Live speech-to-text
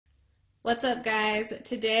What's up, guys?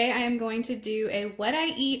 Today I am going to do a what I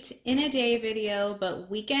eat in a day video,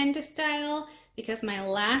 but weekend style, because my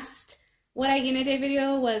last what I eat in a day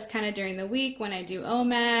video was kind of during the week when I do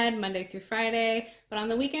OMAD, Monday through Friday, but on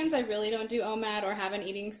the weekends I really don't do OMAD or have an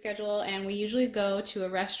eating schedule, and we usually go to a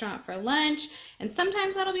restaurant for lunch, and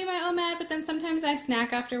sometimes that'll be my OMAD, but then sometimes I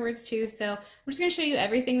snack afterwards too. So I'm just going to show you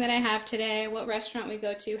everything that I have today, what restaurant we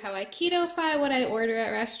go to, how I keto-fy what I order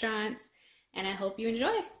at restaurants, and I hope you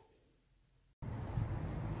enjoy.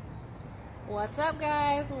 What's up,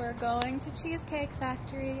 guys? We're going to Cheesecake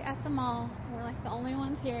Factory at the mall. We're like the only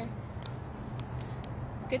ones here.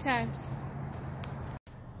 Good times.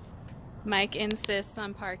 Mike insists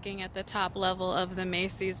on parking at the top level of the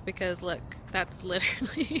Macy's because look, that's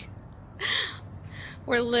literally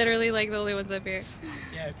we're literally like the only ones up here.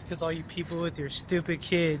 Yeah, because all you people with your stupid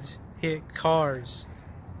kids hit cars.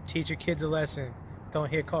 Teach your kids a lesson. Don't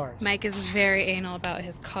hit cars. Mike is very anal about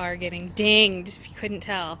his car getting dinged, if you couldn't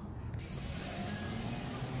tell.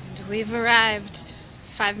 And we've arrived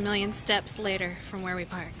 5 million steps later from where we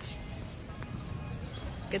parked.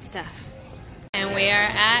 Good stuff. And we are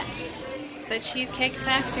at the Cheesecake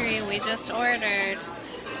Factory. We just ordered.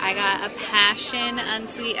 I got a passion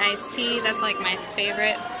unsweet iced tea. That's like my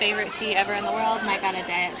favorite tea ever in the world. Mike got a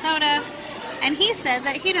diet soda. And he said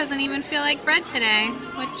that he doesn't even feel like bread today,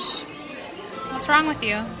 which, what's wrong with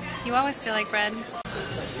you? You always feel like bread.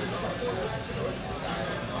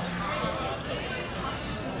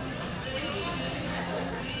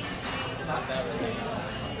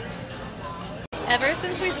 Ever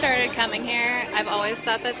since we started coming here, I've always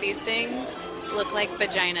thought that these things look like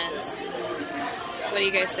vaginas. What do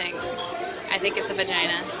you guys think? I think it's a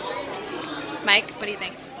vagina. Mike, what do you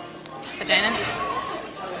think? Vagina?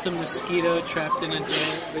 Some mosquito trapped in a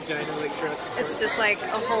giant vagina like Jurassic Park. It's just like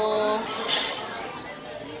a whole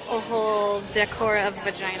decor of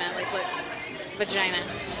vagina. Like look, vagina.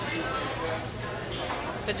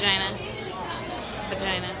 Vagina.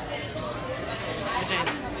 Vagina.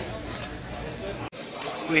 Vagina.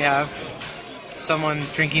 We have someone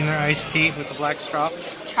drinking their iced tea with a black straw.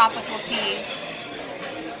 Tropical tea.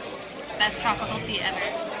 Best tropical tea ever.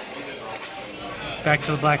 Back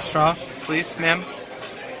to the black straw, please, ma'am.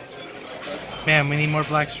 Ma'am, we need more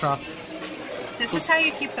black straw. This is how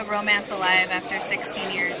you keep the romance alive after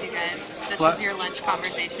 16 years, you guys. This is your lunch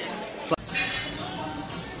conversation.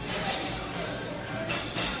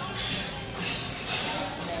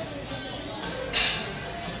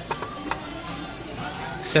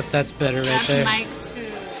 Except that's better right That's there. Mike's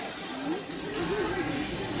food.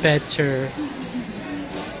 Better.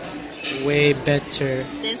 Way better.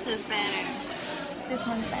 This is better. This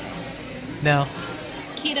one's better. No.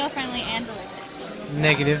 Keto friendly and delicious.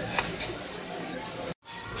 Negative.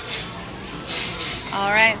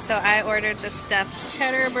 Alright, so I ordered the stuffed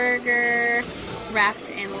cheddar burger wrapped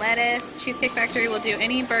in lettuce. Cheesecake Factory will do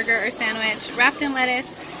any burger or sandwich wrapped in lettuce.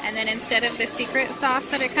 And then instead of the secret sauce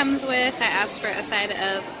that it comes with, I asked for a side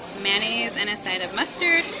of mayonnaise and a side of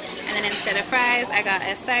mustard. And then instead of fries, I got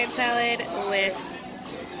a side salad with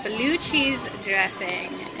blue cheese dressing.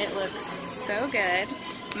 It looks so good.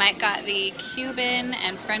 Mike got the Cuban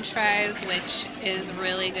and French fries, which is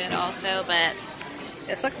really good also, but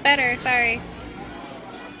this looks better, sorry.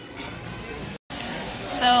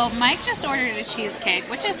 So Mike just ordered a cheesecake,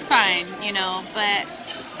 which is fine, you know, but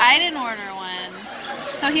I didn't order one.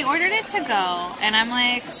 So he ordered it to go, and I'm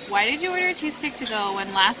like, why did you order a cheesecake to go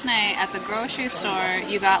when last night at the grocery store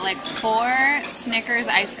you got like 4 Snickers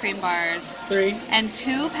ice cream bars, 3 and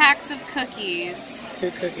 2 packs of cookies.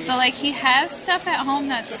 2 cookies. So like he has stuff at home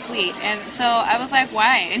that's sweet, and so I was like,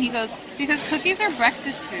 why? And he goes, because cookies are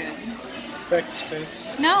breakfast food. Breakfast food.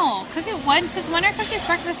 No, since when are cookies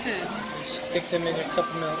breakfast food? You stick them in your cup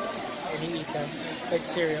of milk and you eat them like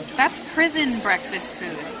cereal. That's prison breakfast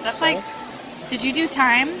food. That's So? like, did you do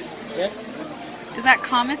time? Yeah. Is that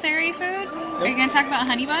commissary food? Nope. Are you going to talk about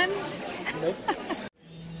honey buns? Nope.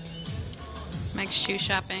 Mike's shoe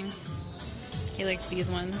shopping. He likes these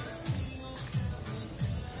ones.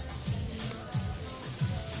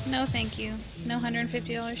 No, thank you. No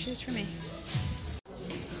 $150 shoes for me.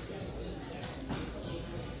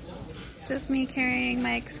 Just me carrying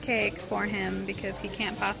Mike's cake for him because he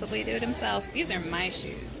can't possibly do it himself. These are my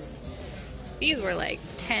shoes. These were like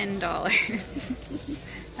 $10.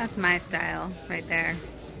 That's my style right there.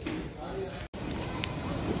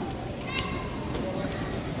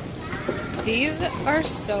 These are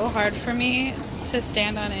so hard for me to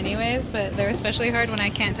stand on anyways, but they're especially hard when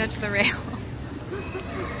I can't touch the rails.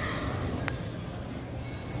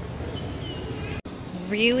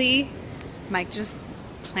 Really? Mike just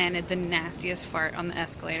planted the nastiest fart on the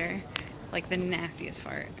escalator. Like the nastiest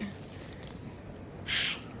fart.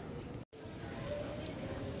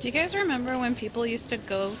 Do you guys remember when people used to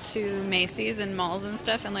go to Macy's and malls and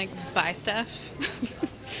stuff and like buy stuff?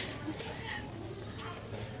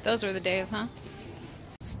 Those were the days, huh?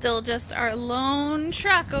 Still just our lone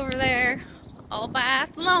truck over there, all by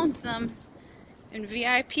its lonesome, and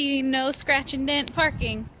VIP no scratch and dent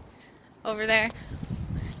parking over there.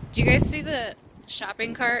 Do you guys see the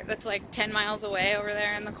shopping cart that's like 10 miles away over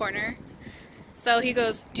there in the corner? So he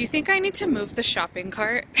goes, "Do you think I need to move the shopping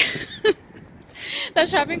cart?" That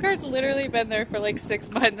shopping cart's literally been there for like 6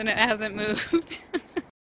 months and it hasn't moved.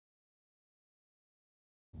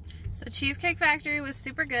 So Cheesecake Factory was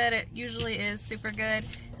super good. It usually is super good.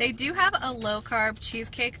 They do have a low-carb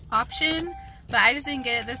cheesecake option, but I just didn't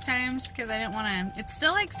get it this time because I didn't want to. It's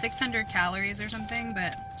still like 600 calories or something,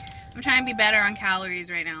 but I'm trying to be better on calories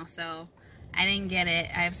right now, so I didn't get it.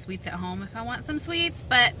 I have sweets at home if I want some sweets,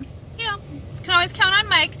 but you know, can always count on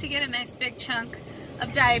Mike to get a nice big chunk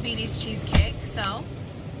of diabetes cheesecake. So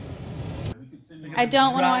I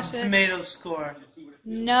don't want to watch this. Tomatoes score.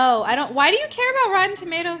 No, I don't. Why do you care about Rotten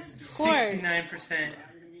Tomatoes scores? 69%.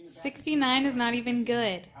 69 is not even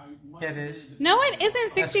good. Yeah, it is. No, it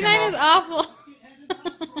isn't. 69 is awful.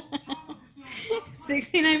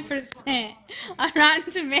 69% on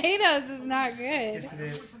Rotten Tomatoes is not good. Yes, it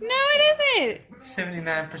is. No, it isn't.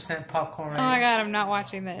 79% popcorn. Oh my god, I'm not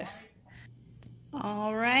watching this.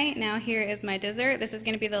 Alright, now here is my dessert. This is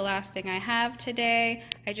going to be the last thing I have today.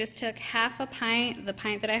 I just took half a pint, the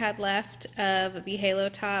pint that I had left, of the Halo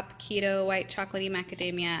Top Keto White Chocolatey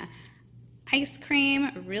Macadamia ice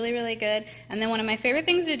cream. Really, really good. And then one of my favorite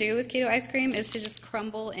things to do with keto ice cream is to just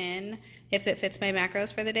crumble in, if it fits my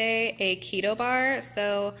macros for the day, a keto bar.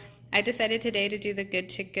 So I decided today to do the Good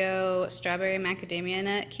To Go Strawberry Macadamia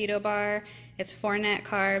Nut Keto Bar. It's 4 net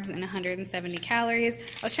carbs and 170 calories.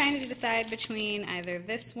 I was trying to decide between either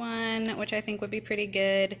this one, which I think would be pretty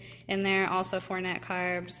good in there, also 4 net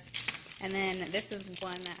carbs, and then this is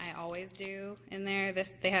one that I always do in there.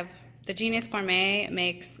 They have the Genius Gourmet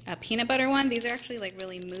makes a peanut butter one. These are actually like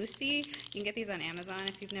really moussey. You can get these on Amazon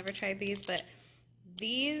if you've never tried these, but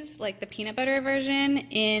these, like the peanut butter version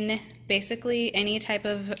in basically any type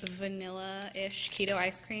of vanilla-ish keto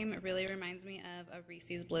ice cream, it really reminds me of a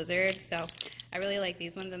Reese's Blizzard. So I really like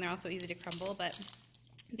these ones, and they're also easy to crumble. But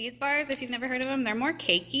these bars, if you've never heard of them, they're more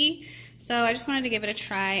cakey. So I just wanted to give it a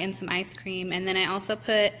try and some ice cream. And then I also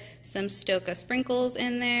put some Stoka sprinkles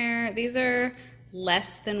in there. These are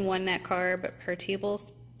less than 1 net carb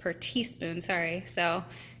per teaspoon, sorry. So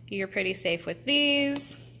you're pretty safe with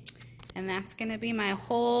these. And that's going to be my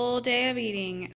whole day of eating.